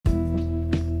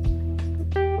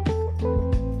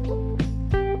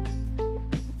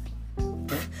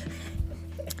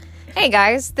Hey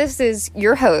guys, this is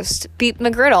your host, Beep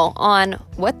McGriddle, on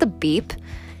What the Beep,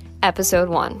 Episode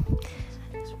 1.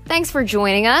 Thanks for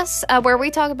joining us, where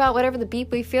we talk about whatever the beep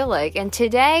we feel like. And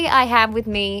today I have with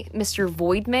me Mr.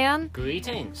 Voidman.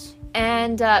 Greetings.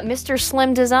 And Mr.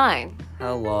 Slim Design.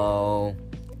 Hello.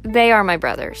 They are my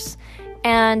brothers.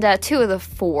 And two of the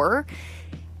four.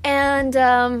 And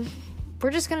we're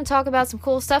just going to talk about some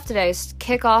cool stuff today to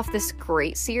kick off this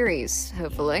great series,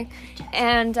 hopefully.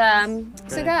 And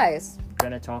so guys. We're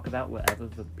going to talk about whatever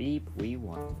the beep we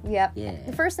want. Yep. Yeah.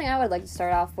 The first thing I would like to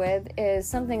start off with is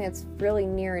something that's really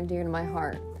near and dear to my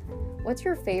heart. What's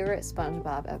your favorite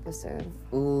SpongeBob episode?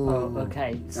 Ooh. Oh,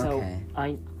 okay. So,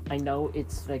 Okay. I know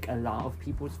it's like a lot of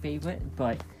people's favorite,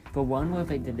 but the one where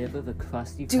they deliver the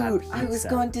Krusty Krab Dude, pizza. I was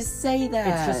going to say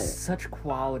that. It's just such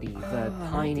quality. The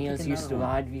pioneers used to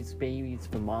ride these babies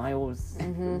for miles.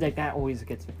 Like, that always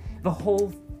gets me. The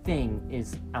whole thing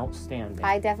is outstanding.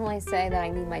 I definitely say that I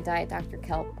need my Diet Dr.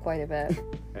 Kelp quite a bit.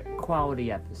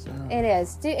 Quality episode. It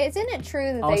is. Isn't it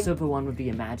true that Also, the one with the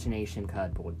imagination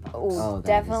cardboard box. Oh, that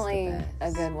definitely is the a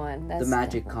best. good one. That's The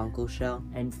magic definitely- conkle shell.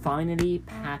 And finally,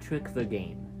 Patrick the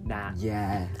Game. That.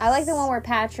 Yes. I like the one where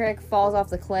Patrick falls off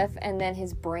the cliff and then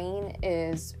his brain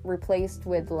is replaced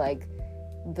with like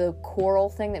the coral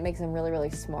thing that makes him really,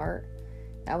 really smart.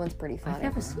 That one's pretty funny. I've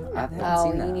never seen I that. haven't Oh,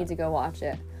 seen that. you need to go watch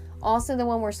it. Also, the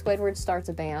one where Squidward starts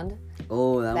a band.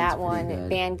 Oh, That one's one, pretty good.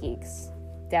 Band Geeks.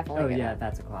 Definitely Oh, good yeah, one.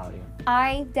 that's a quality one.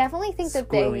 I definitely think that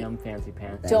they Squirrelium Fancy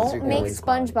Pants. Those are don't good. make Always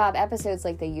quality. SpongeBob episodes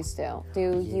like they used to.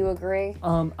 Do you agree?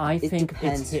 I think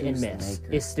depends it's hit and who's the miss.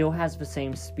 maker. It still has the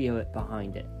same spirit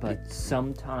behind it, but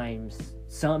sometimes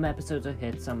some episodes are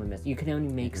hit, some are miss. You can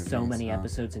only make Hit or so miss, many huh?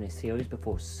 episodes in a series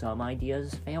before some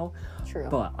ideas fail. True.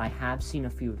 But I have seen a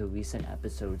few of the recent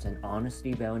episodes, and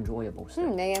honestly, they're enjoyable.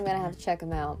 Still. Maybe I'm gonna have to check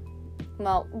them out.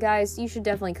 Well, guys, you should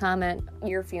definitely comment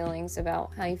your feelings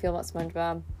about how you feel about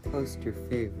SpongeBob. Post your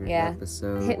favorite Yeah.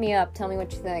 episode. Hit me up. Tell me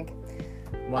what you think.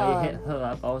 While you hit her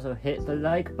up, also hit the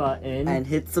like button. And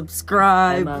hit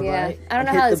subscribe. Am I Yeah, right? I don't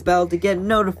know Hit how the this. bell to get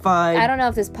notified. I don't know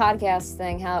if this podcast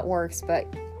thing how it works, but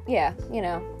yeah,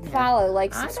 follow,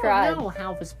 like, subscribe. I don't know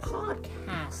how this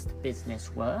podcast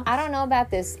business works. I don't know about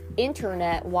this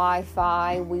internet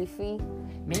Wi-Fi, Wi-Fi.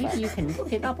 Maybe you can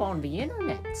look it up on the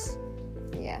internet.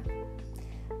 Yeah.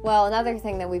 Well, another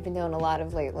thing that we've been doing a lot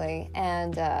of lately,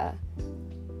 and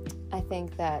I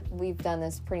think that we've done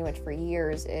this pretty much for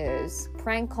years, is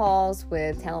prank calls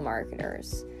with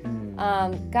telemarketers.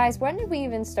 Guys, when did we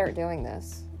even start doing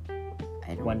this?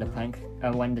 I don't When the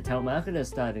know. when the telemarketers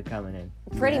started coming in.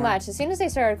 Pretty Yeah. much. As soon as they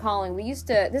started calling, we used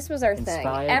to, this was our thing.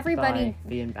 Inspired Everybody, by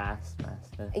the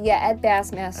Bassmaster. yeah, Ed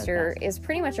Bassmaster Ed Bass. is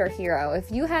pretty much our hero.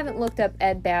 If you haven't looked up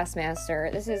Ed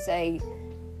Bassmaster, this is a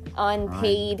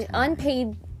unpaid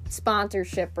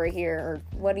sponsorship right here, or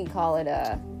what do you call it?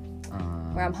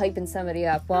 Where I'm hyping somebody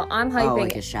up. Well, I'm Oh, hyping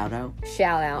like a shout out?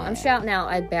 shout out. I'm shouting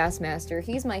out Ed Bassmaster.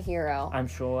 He's my hero. I'm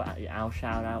sure our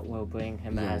shout out will bring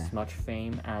him Yeah. as much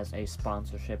fame as a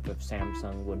sponsorship with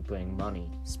Samsung would bring money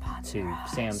to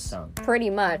Samsung. Pretty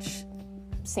much.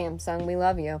 Samsung, we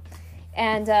love you.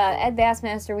 And Ed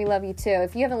Bassmaster, we love you too.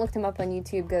 If you haven't looked him up on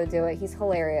YouTube, go do it. He's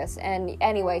hilarious. And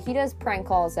anyway, he does prank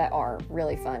calls that are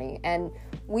really funny. And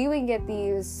we would get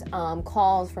these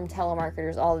calls from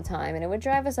telemarketers all the time, and it would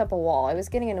drive us up a wall. It was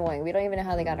getting annoying. We don't even know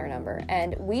how they got our number.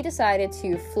 And we decided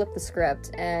to flip the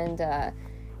script and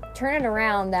turn it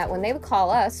around that when they would call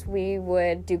us, we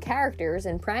would do characters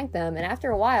and prank them. And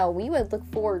after a while, we would look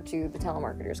forward to the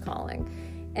telemarketers calling.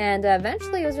 And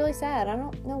eventually, it was really sad. I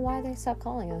don't know why they stopped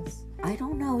calling us. I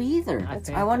don't know either. I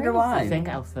think- I wonder why. I think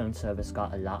our phone service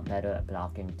got a lot better at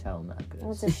blocking Well,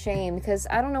 telemarketers. it's a shame because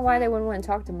I don't know why they wouldn't want to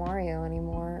talk to Mario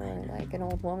anymore, or like an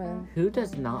old woman. Who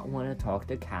does not want to talk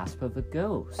to Casper the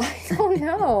Ghost? I don't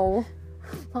know.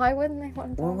 Why wouldn't they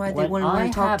want to Or talk? why they When wouldn't I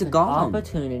want to talk have to an Gollum.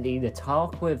 opportunity to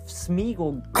talk with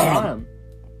Smeagol Gollum,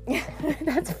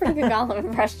 That's a pretty good Gollum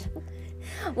impression.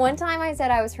 One time I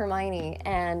said I was Hermione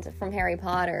and from Harry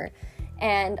Potter,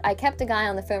 and I kept a guy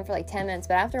on the phone for like 10 minutes,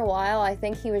 but after a while, I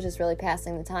think he was just really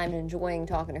passing the time and enjoying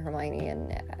talking to Hermione,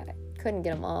 and I couldn't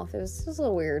get him off. It was just a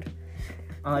little weird.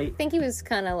 I think he was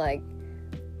kind of like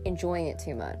enjoying it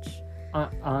too much.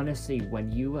 honestly,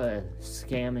 when you are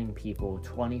scamming people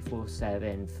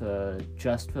 24/7 for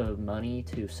money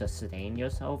to sustain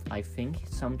yourself, I think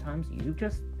sometimes you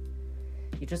just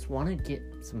want to get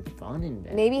some fun in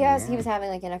there. Maybe as he was having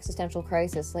like an existential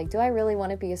crisis, like, do I really want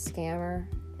to be a scammer?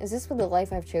 Is this the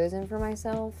life I've chosen for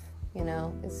myself? You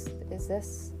know, is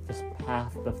this? This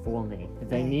path before me.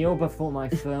 They kneel before my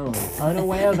throne,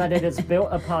 unaware that it is built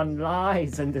upon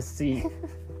lies and deceit.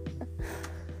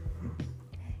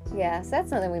 Yeah, so that's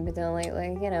something we've been doing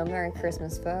lately. You know, Merry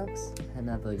Christmas, folks.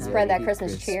 Another Spread that Merry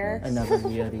Christmas cheer. Another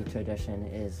yearly tradition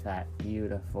is that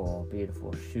beautiful,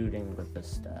 beautiful shooting with the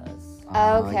stars.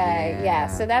 Oh, Okay, yeah. yeah.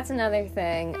 So that's another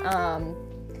thing.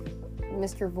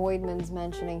 Mr. Voidman's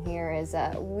mentioning here is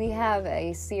we have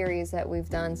a series that we've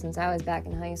done since I was back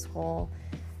in high school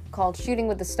called Shooting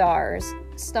with the Stars,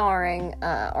 starring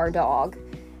our dog.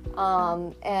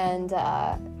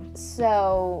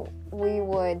 So we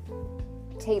would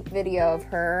tape video of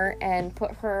her and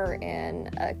put her in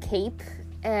a cape,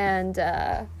 and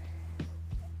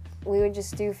we would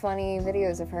just do funny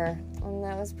videos of her, and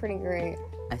that was pretty great.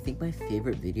 I think my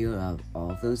favorite video of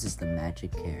all of those is the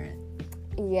magic carrot.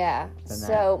 Yeah.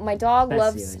 So my dog Best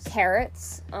loves series.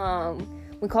 carrots.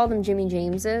 We call them Jimmy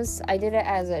Jameses. I did it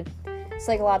as a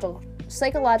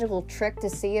psychological trick to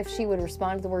see if she would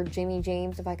respond to the word Jimmy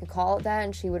James, if I could call it that,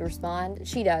 and she would respond.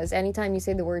 She does. Anytime you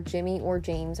say the word Jimmy or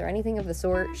James or anything of the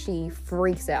sort, she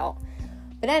freaks out.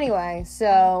 But anyway,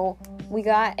 so we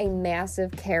got a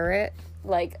massive carrot,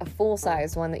 like a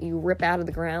full-size one that you rip out of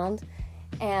the ground,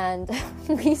 and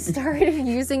we started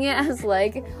using it as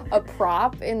like a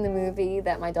prop in the movie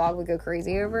that my dog would go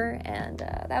crazy over, and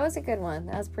that was a good one.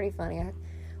 That was pretty funny.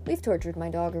 We've tortured my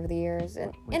dog over the years,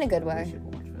 and in a good way. We should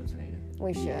watch those later.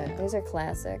 We should. Those are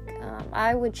classic.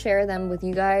 I would share them with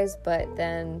you guys, but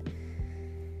then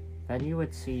Then you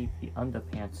would see the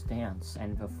underpants dance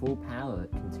and the full power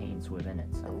it contains within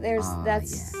itself. there's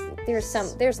yes.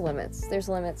 there's limits. There's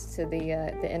limits to the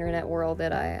internet world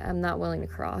that I'm not willing to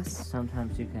cross.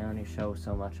 Sometimes you can only show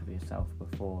so much of yourself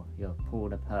before you're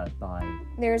pulled apart by...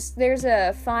 There's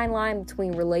a fine line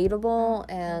between relatable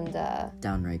and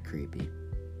Downright creepy.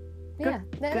 yeah.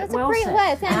 That's well a great said.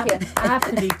 way. Thank you.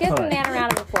 Aptly Give the put. man a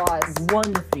round of applause.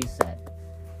 Wonderfully said.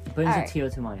 Brings Alright. a tear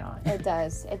to my eye. It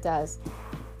does. It does.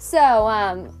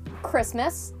 So,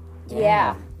 Christmas.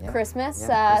 Yeah. Yeah. Christmas.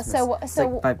 Yeah, Christmas. So It's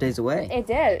like 5 days away. it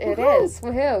did. It Woohoo. is.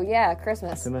 Woohoo! Yeah,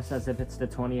 Christmas. It's almost as if it's the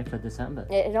 20th of December.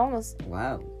 It almost.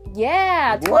 Wow.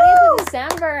 Yeah, Woo! 20th of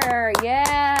December.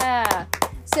 Yeah.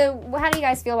 So, how do you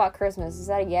guys feel about Christmas? Is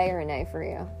that a yay or a nay for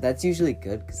you? That's usually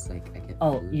good because like I get.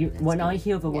 Oh, food. That's when good. I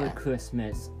hear the word Yeah.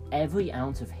 Christmas, every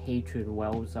ounce of hatred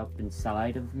wells up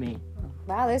inside of me.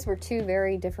 Wow, those were two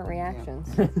very different reactions.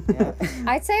 Yeah.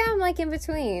 I'd say I'm like in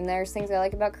between. There's things I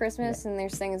like about Christmas, and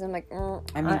there's things I'm like,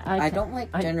 I mean, I I don't like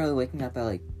I- generally waking up at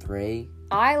like 3.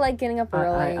 I like getting up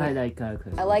early. I like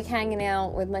Christmas. I like hanging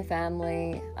out with my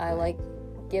family. I like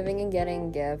giving and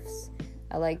getting gifts.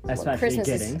 I like what Especially Christmas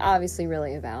is getting. obviously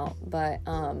really about, but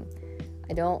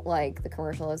I don't like the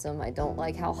commercialism. I don't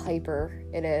like how hyper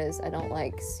it is. I don't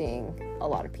like seeing a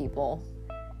lot of people.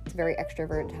 It's a very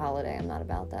extroverted holiday. I'm not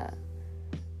about that.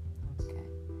 Okay.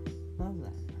 Love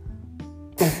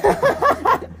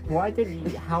that.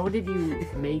 How did you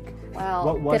make...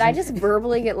 Wow. What Did I wasn't- just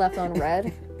verbally get left on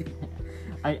red?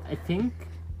 I think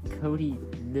Cody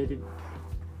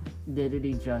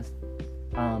literally just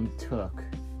took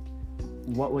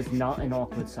what was not an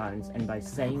awkward silence, and by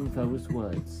saying those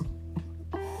words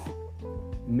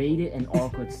made it an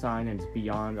awkward silence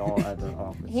beyond all other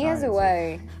awkward He has a silences.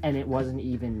 way. And it wasn't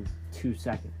even 2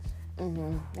 seconds.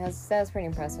 That's pretty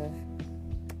impressive.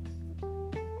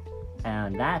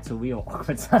 And that's a real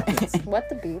awkward silence. What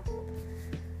the beep?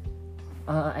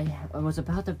 I was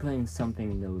about to bring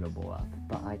something notable up,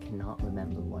 but I cannot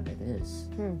remember what it is.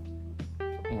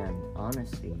 And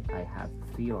honestly, I have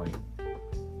a feeling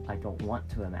I don't want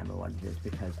to remember what it is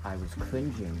because I was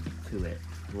cringing to it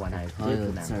when I did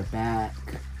Toilets remember. are back.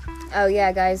 Oh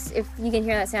yeah, guys, if you can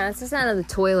hear that sound, it's the sound of the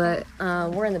toilet.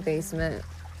 We're in the basement.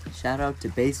 Shout out to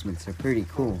basements. They're pretty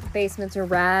cool. Basements are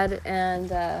rad,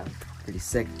 and Pretty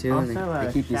sick too. And Also,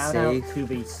 they keep you shout safe. out to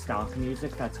the stock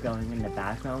music that's going in the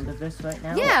background of this right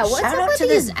now. yeah, what's shout up out with to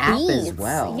these this app as beats?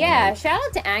 well. Yeah, Like- shout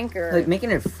out to Anchor. Like making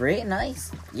it free,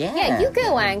 nice. Yeah. yeah, you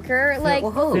go Anchor. Like,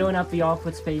 Woohoo. Filling up the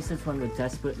awkward spaces when we're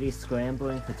desperately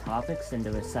scrambling for topics in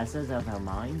the recesses of our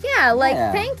minds. yeah, like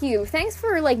Yeah. thank you. Thanks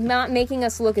for like not making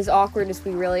us look as awkward as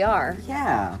we really are.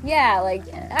 Yeah. Yeah, like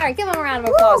all right, give them a round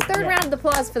of applause. Third Yeah. round of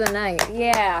applause for the night.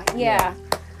 Yeah.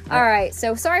 All right,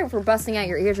 so sorry for busting out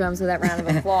your eardrums with that round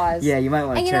of applause. Yeah, you might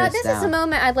want to And you turn know what? us This down. is a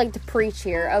moment I'd like to preach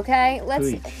here. Okay, let's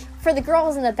Preach. for the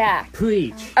girls in the back.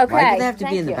 Preach! Okay, Why do they have to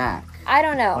thank be in the you. back? I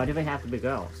don't know. Why do they have to be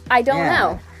girls? I don't Yeah.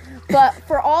 know. But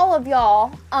for all of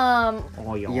y'all,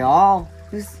 All y'all. Y'all?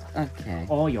 Who's okay?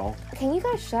 All y'all. can you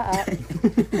guys shut up?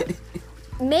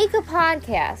 Make a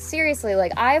podcast. Seriously,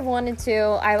 like I've wanted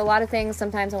to. I have a lot of things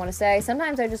sometimes I want to say.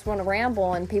 Sometimes I just want to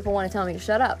ramble and people want to tell me to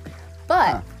shut up.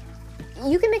 But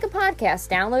you can make a podcast.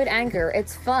 Download Anchor.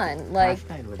 It's fun. Like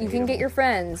Hashtag you can get relatable. your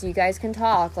friends. You guys can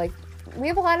talk. Like we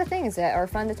have a lot of things that are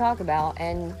fun to talk about,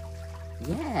 and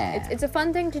Yeah. it's a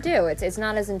fun thing to do. It's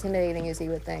not as intimidating as you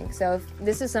would think. So if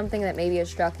this is something that maybe has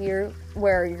struck you,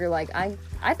 where you're like, I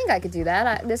think I could do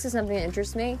that. This is something that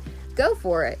interests me. Go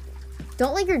for it.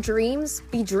 Don't let your dreams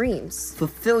be dreams.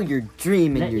 Fulfill your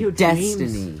dream and Let your your destiny.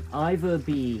 dreams either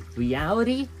be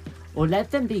reality or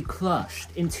let them be crushed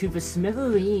into the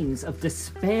smithereens of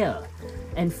despair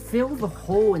and fill the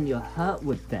hole in your heart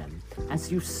with them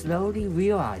as you slowly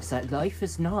realize that life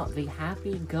is not the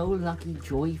happy-go-lucky,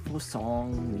 joyful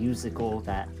song musical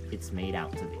that it's made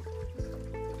out to be.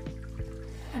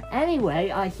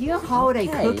 Anyway, I hear holiday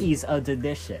Okay. cookies are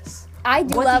delicious. I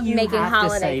do What love do you making have to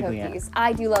holiday say, Brianna? cookies.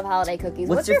 I do love holiday cookies.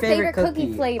 What's your favorite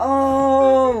cookie flavor?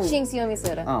 Oh. Jinx, you owe me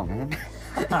soda. Oh man.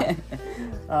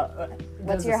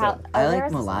 What's your house? I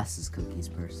like molasses cookies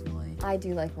personally. I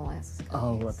do like molasses cookies.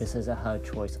 Oh, well, this is a hard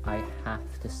choice. I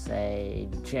have to say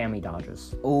Jammy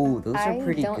Dodgers. Oh, those are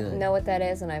pretty I don't good. know what that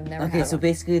is, and I've never Okay, had so one.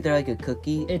 basically they're like a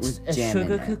cookie It's with a jam sugar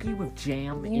in there. cookie with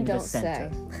jam You in the don't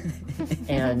center. say.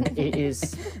 And it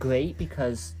is great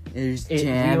because There's it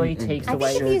jam really and takes I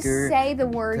away think if you sugar, say the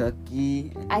word,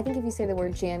 cookie. And I think if you say the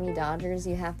word Jammy Dodgers,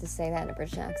 you have to say that in a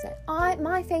British accent.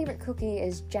 My favorite cookie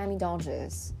is Jammy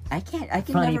Dodgers. I can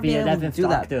Funny, never the be able to 11th do that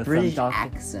Doctor from British Doctor.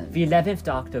 accent. The 11th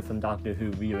Doctor from Doctor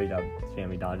Who really loved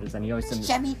Jammy Dodgers, and he always said,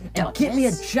 Jammy "And give me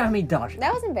a Dodgers." Jammy Dodger."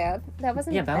 That wasn't bad. That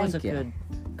wasn't Yeah, that bad. was a Thank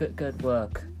you. good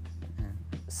work.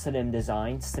 Slim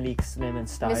design, sleek, slim, and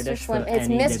stylish Mr. Slim. for It's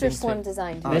any Mr. living Slim space.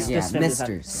 design. Oh, dude. Mr. yeah, Slim Mr. design.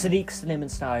 Slim. Sleek, slim,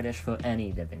 and stylish for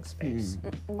any living space.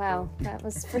 Wow, that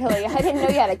was really. I didn't know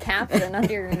you had a caption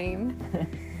under your name.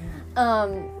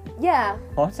 Yeah.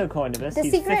 Also, according to this, The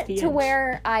he's secret 50 to inch.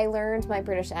 where I learned my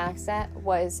British accent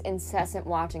was incessant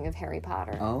watching of Harry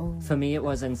Potter. Oh. For me, it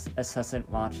was an incessant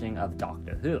watching of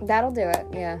Doctor Who. That'll do it.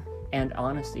 Yeah. And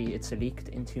honestly, it's leaked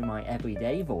into my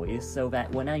everyday voice so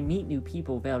that when I meet new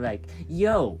people, they're like,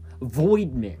 "Yo,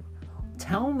 Voidman,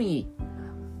 tell me,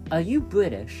 are you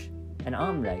British?" And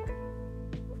I'm like,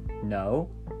 "No."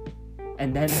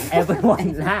 And then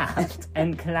everyone laughed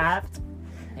and clapped.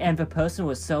 And the person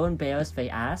was so embarrassed they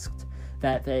asked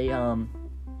that they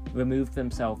removed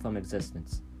themselves from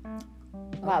existence.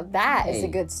 Wow, that is a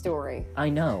Hey. good story. I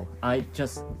know. I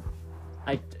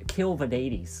kill the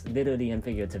ladies, literally and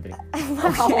figuratively.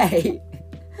 Okay.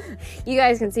 You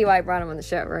guys can see why I brought him on the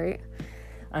show, right?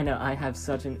 I know. I have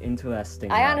such an interesting.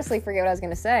 I life. honestly forget what I was going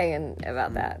to say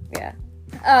about that. Yeah.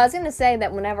 I was going to say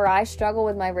that whenever I struggle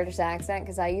with my British accent,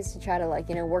 because I used to try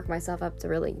to, work myself up to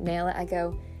really nail it, I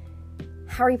go,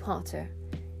 Harry Potter,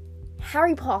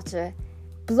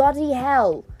 bloody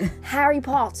hell, Harry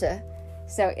Potter.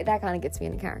 So that kind of gets me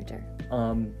into character.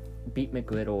 Beat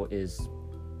McGriddle is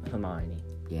Hermione.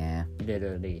 Yeah.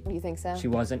 Literally. You think so? She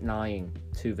wasn't lying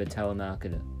to the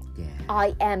telemarketer. Yeah.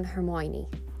 I am Hermione.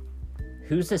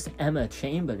 Who's this Emma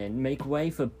Chamberlain? Make way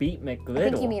for Beat McGriddle. I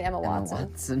think you mean Emma Emma Watson.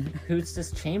 Watson. Who's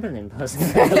this Chamberlain person?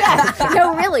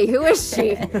 No, really, who is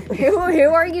she? Who are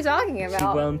you talking She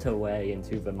about? roamed her way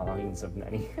into the minds of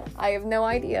many. I have no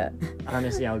idea.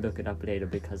 Honestly, I'll look it up later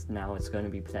because now it's going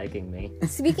to be plaguing me.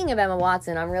 Speaking of Emma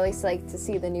Watson, I'm really psyched to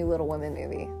see the new Little Women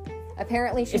movie.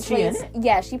 Apparently, Is she in plays. it?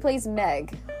 Yeah, she plays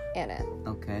Meg in it.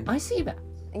 Okay. I see that.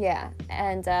 Yeah,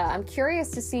 and I'm curious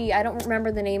to see. I don't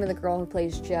remember the name of the girl who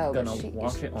plays Jo. I'm But gonna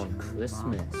watch it on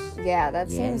Christmas. Yeah, that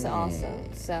seems Yeah.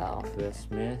 awesome. So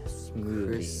Christmas movie.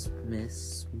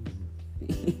 Christmas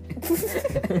movie.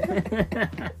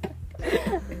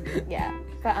 yeah,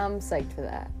 but I'm psyched for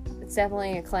that. It's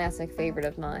definitely a classic favorite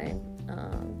of mine.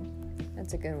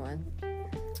 That's a good one.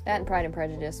 That and Pride and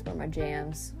Prejudice were my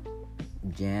jams.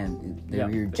 Jam. They Yeah.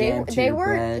 were your They jam to they your were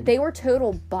bread. they were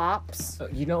total bops.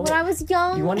 You know When I what? was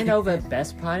young, You want to know the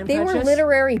best Pride and they Prejudice? were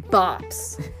literary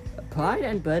bops. Pride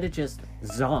and Prejudice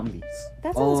zombies.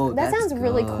 That sounds Oh, that that's sounds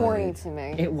really good. corny to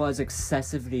me. It was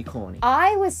excessively corny.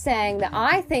 I was saying that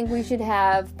I think we should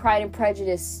have Pride and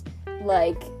Prejudice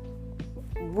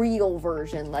real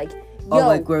version, yo, Oh,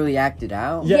 like where we acted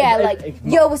out? Yeah. yeah,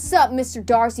 yo, what's up, Mr.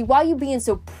 Darcy? Why you being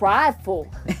so prideful?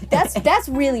 That's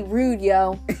really rude,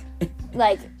 yo.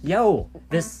 Yo,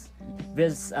 this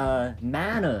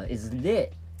manor is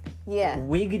lit. Yeah,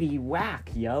 Wiggity whack,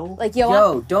 yo.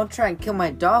 Yo, don't try and kill my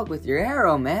dog with your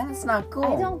arrow, man. That's not cool.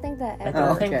 I don't think that I ever.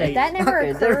 don't think they- That never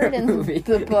Okay, occurred different in movie.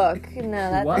 the book.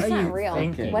 No, What that's are not you real.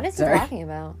 thinking? What is he Sorry. talking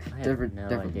about? I have different- no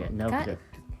different idea. book. No God- clue.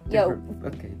 Yo,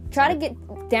 Okay. try to get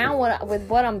down with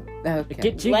what I'm Okay.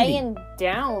 Get jiggity. laying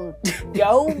down,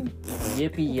 yo.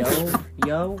 Yippee,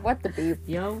 yo. What the beep?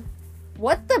 Yo.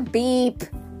 What the beep?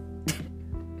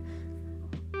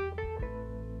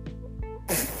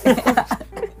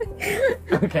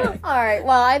 Okay. All right.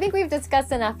 Well, I think we've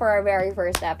discussed enough for our very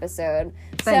first episode.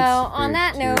 So Thanks on for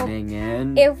that note, tuning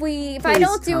in. if I Please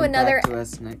don't do come another, back to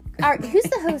us next- all right, who's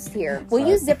the host here? Will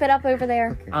you zip it up over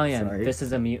there? Okay, Oh yeah, sorry. this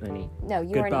is a mutiny. No,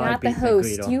 you are Goodbye, not the Beat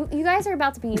host. McGreedle. You guys are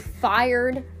about to be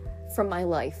fired from my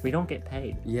life. We don't get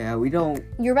paid. Yeah, we don't.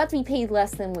 You're about to be paid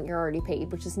less than what you're already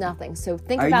paid, which is nothing. So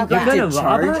think Are you about going that. You're to gonna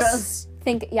rob charge us?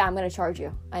 us? Yeah, I'm going to charge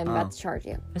you. I am Oh. about to charge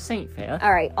you. This ain't fair.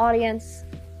 All right, audience.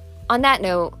 On that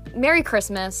note, Merry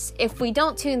Christmas. If we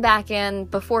don't tune back in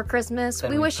before Christmas,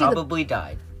 we wish you the... probably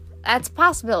died. That's a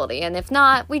possibility. And if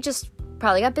not, we just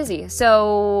probably got busy.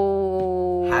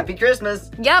 So... Happy Christmas.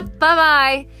 Yep,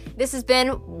 bye-bye. This has been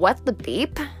What the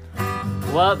Beep?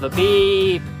 What the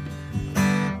beep?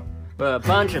 We're a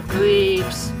bunch of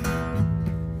creeps.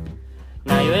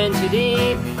 Now you're in too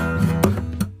deep.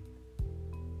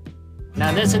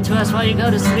 Now listen to us while you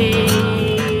go to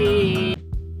sleep.